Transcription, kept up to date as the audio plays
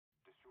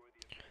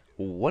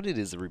What it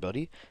is,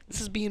 everybody?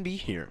 This is B&B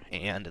here,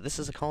 and this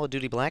is a Call of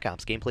Duty Black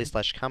Ops gameplay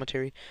slash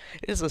commentary.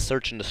 It is a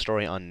search and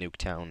destroy on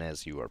Nuketown,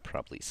 as you are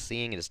probably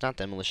seeing. It is not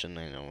demolition.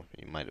 I know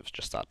you might have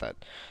just thought that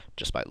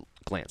just by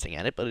glancing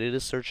at it, but it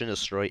is search and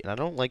destroy. And I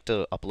don't like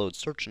to upload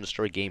search and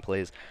destroy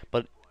gameplays,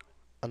 but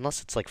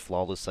unless it's like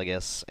flawless, I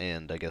guess,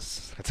 and I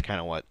guess that's kind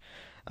of what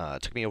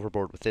took me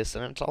overboard with this,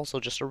 and it's also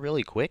just a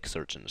really quick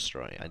search and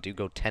destroy. I do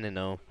go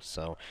 10-0,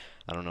 so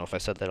I don't know if I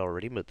said that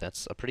already, but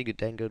that's a pretty good,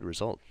 dang good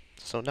result.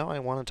 So now I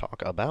want to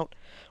talk about,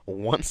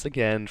 once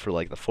again, for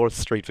like the fourth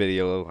straight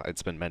video,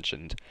 it's been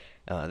mentioned,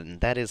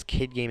 and that is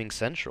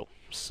KidGamingCentral.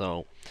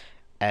 So,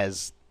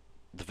 as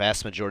the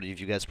vast majority of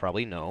you guys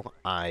probably know,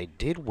 I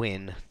did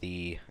win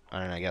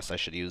and I guess I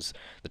should use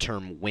the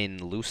term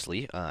win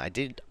loosely. I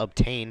did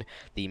obtain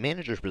the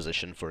manager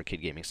position for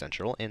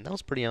KidGamingCentral, and that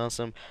was pretty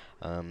awesome.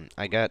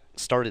 I got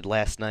started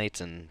last night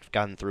and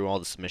gotten through all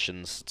the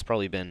submissions. It's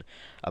probably been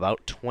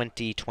about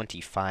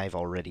 25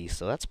 already,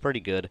 so that's pretty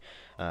good.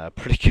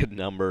 Pretty good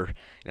number.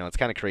 You know, it's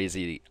kind of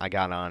crazy. I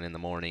got on in the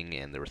morning,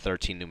 and there were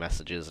 13 new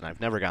messages, and I've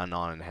never gotten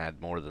on and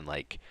had more than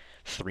like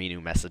 3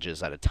 new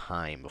messages at a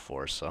time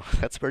before, so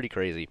that's pretty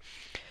crazy.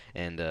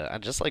 And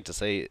I'd just like to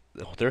say,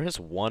 there is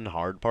one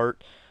hard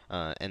part,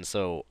 and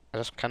so I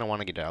just kind of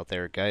want to get it out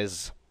there.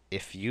 Guys,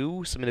 if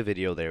you submit a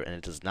video there and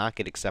it does not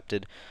get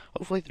accepted,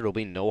 hopefully there will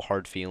be no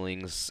hard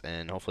feelings,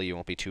 and hopefully you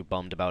won't be too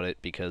bummed about it,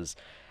 because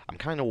I'm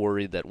kind of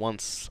worried that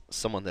once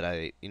someone that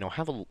I,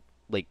 have a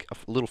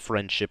little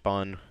friendship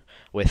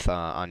with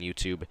on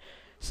YouTube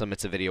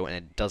submits a video and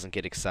it doesn't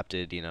get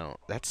accepted,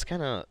 that's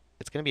kind of,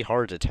 it's going to be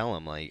hard to tell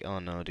him, like, oh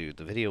no, dude,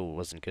 the video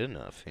wasn't good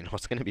enough.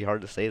 It's going to be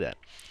hard to say that.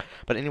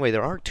 But anyway,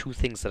 there are two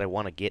things that I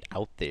want to get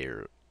out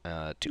there.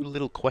 Two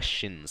little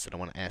questions that I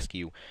want to ask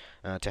you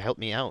to help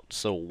me out.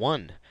 So,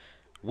 one,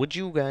 would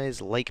you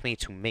guys like me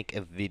to make a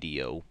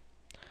video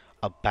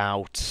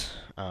about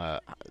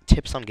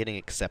tips on getting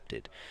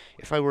accepted?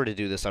 If I were to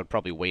do this, I would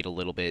probably wait a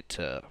little bit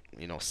to,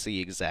 see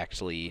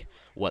exactly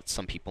what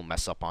some people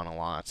mess up on a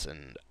lot,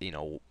 and,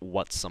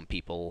 what some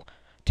people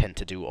tend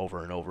to do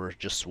over and over.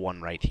 Just one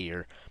right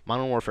here.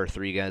 Modern Warfare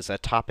 3, guys,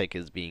 that topic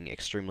is being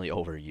extremely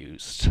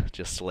overused,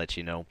 just to let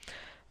you know.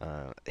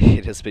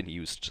 It has been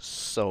used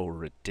so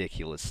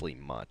ridiculously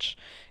much.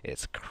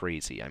 It's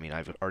crazy. I mean,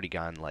 I've already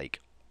gotten, like,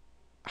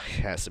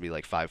 it has to be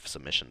like 5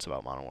 submissions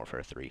about Modern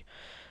Warfare 3.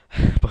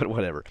 But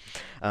whatever.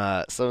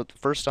 So,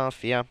 first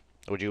off, yeah,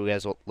 would you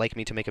guys like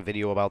me to make a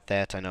video about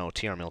that? I know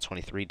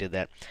TRML23 did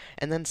that.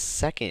 And then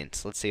second,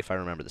 let's see if I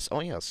remember this.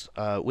 Oh, yes.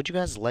 Would you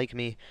guys like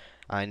me...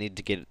 I need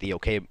to get the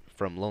okay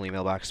from Lonely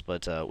Mailbox,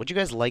 but would you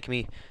guys like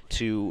me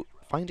to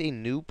find a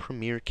new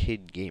Premier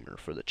Kid gamer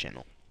for the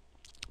channel?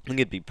 I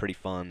think it'd be pretty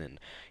fun and,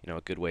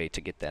 a good way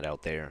to get that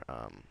out there.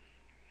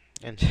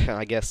 And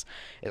I guess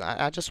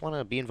I just want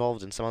to be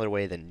involved in some other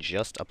way than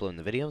just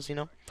uploading the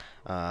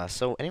videos,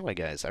 So anyway,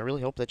 guys, I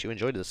really hope that you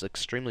enjoyed this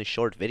extremely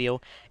short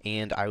video,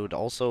 and I would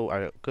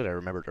also, good, I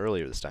remembered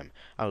earlier this time,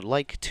 I would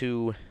like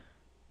to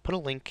put a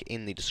link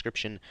in the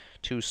description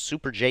to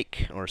Super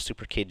Jake, or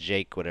Super Kid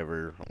Jake,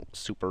 whatever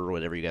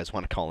you guys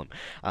want to call him.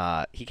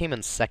 He came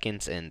in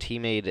second, and he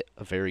made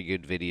a very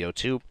good video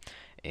too.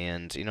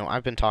 And,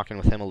 I've been talking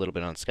with him a little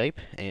bit on Skype,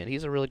 and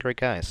he's a really great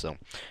guy. So,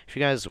 if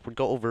you guys would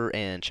go over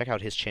and check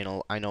out his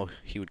channel, I know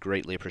he would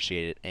greatly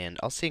appreciate it. And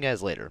I'll see you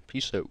guys later.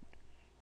 Peace out.